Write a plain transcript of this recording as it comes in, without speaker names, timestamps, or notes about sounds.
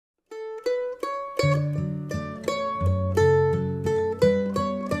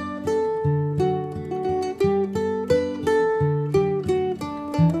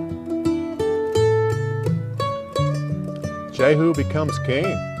Jehu becomes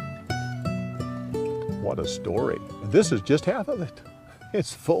king. What a story. This is just half of it.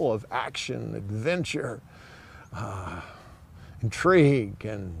 It's full of action, adventure, intrigue,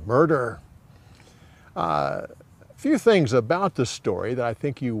 and murder. A few things about the story that I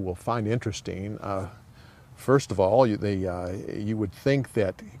think you will find interesting. First of all, you would think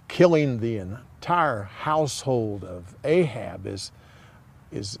that killing the entire household of Ahab is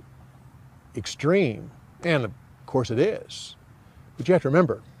extreme, and of course it is. But you have to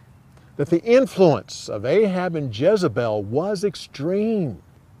remember that the influence of Ahab and Jezebel was extreme.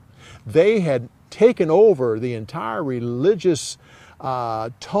 They had taken over the entire religious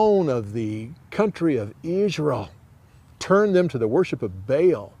tone of the country of Israel, turned them to the worship of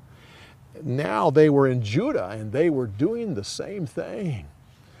Baal. Now they were in Judah and they were doing the same thing.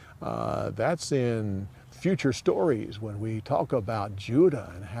 That's in future stories when we talk about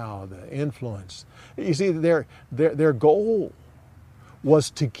Judah and how the influence. You see, their goal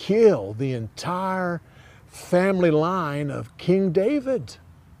was to kill the entire family line of King David.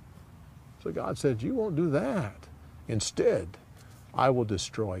 So God said, you won't do that. Instead, I will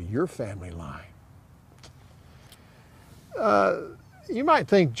destroy your family line. You might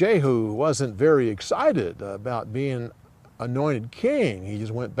think Jehu wasn't very excited about being anointed king. He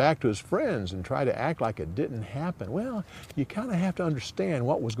just went back to his friends and tried to act like it didn't happen. Well, you kind of have to understand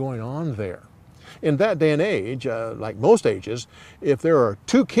what was going on there. In that day and age, like most ages, if there are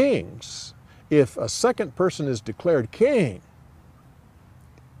two kings, if a second person is declared king,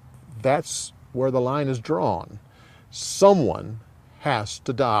 that's where the line is drawn. Someone has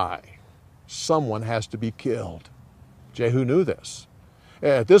to die. Someone has to be killed. Jehu knew this.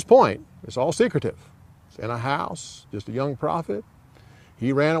 At this point, it's all secretive. It's in a house, just a young prophet.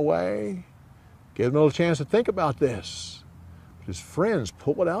 He ran away, gave him a little chance to think about this. But his friends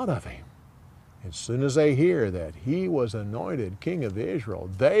pulled it out of him. As soon as they hear that he was anointed king of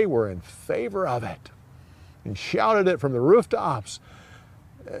Israel, they were in favor of it and shouted it from the rooftops.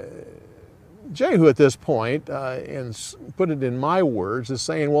 Jehu at this point, and put it in my words, is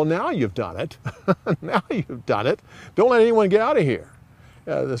saying, well, now you've done it. Now you've done it. Don't let anyone get out of here.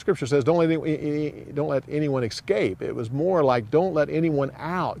 The scripture says, don't let anyone escape. It was more like, don't let anyone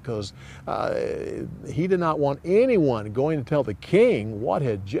out, because he did not want anyone going to tell the king what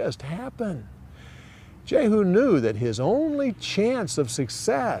had just happened. Jehu knew that his only chance of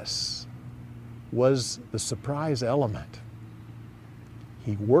success was the surprise element.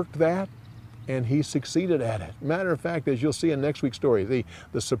 He worked that, and he succeeded at it. Matter of fact, as you'll see in next week's story,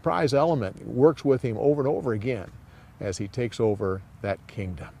 the surprise element works with him over and over again as he takes over that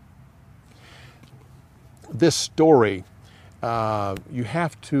kingdom. This story, you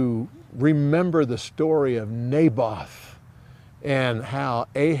have to remember the story of Naboth and how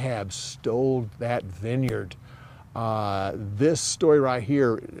Ahab stole that vineyard. This story right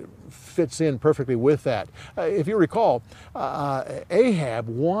here fits in perfectly with that. If you recall, Ahab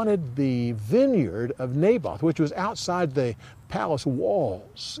wanted the vineyard of Naboth, which was outside the palace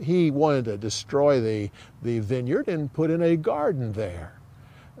walls. He wanted to destroy the vineyard and put in a garden there.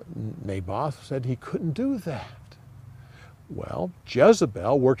 Naboth said he couldn't do that. Well,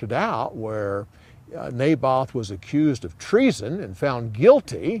 Jezebel worked it out where Naboth was accused of treason and found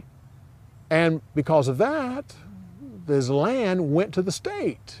guilty, and because of that, his land went to the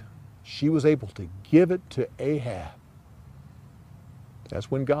state. She was able to give it to Ahab.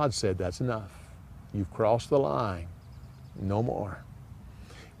 That's when God said, that's enough. You've crossed the line. No more.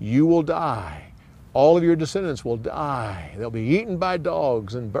 You will die. All of your descendants will die. They'll be eaten by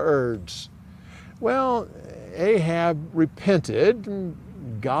dogs and birds. Well, Ahab repented, and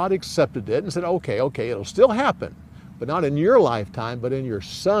God accepted it and said, okay, it'll still happen, but not in your lifetime, but in your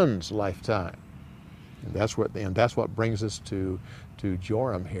son's lifetime. And that's what brings us to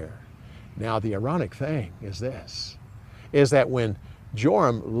Joram here. Now, the ironic thing is this, is that when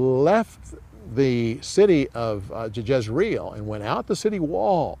Joram left the city of Jezreel and went out the city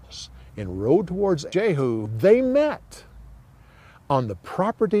walls and rode towards Jehu, they met on the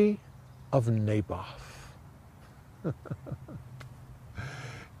property of Naboth.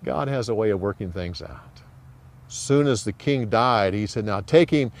 God has a way of working things out. Soon as the king died, he said, now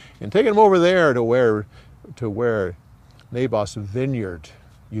take him over there to where Naboth's vineyard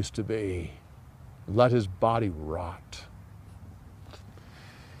used to be. Let his body rot.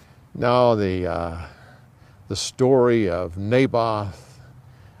 Now the story of Naboth,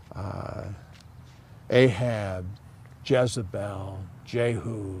 Ahab, Jezebel,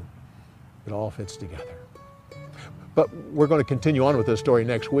 Jehu, it all fits together. But we're going to continue on with this story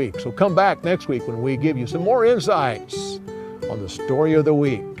next week. So come back next week when we give you some more insights on the story of the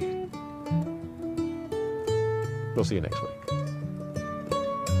week. We'll see you next week.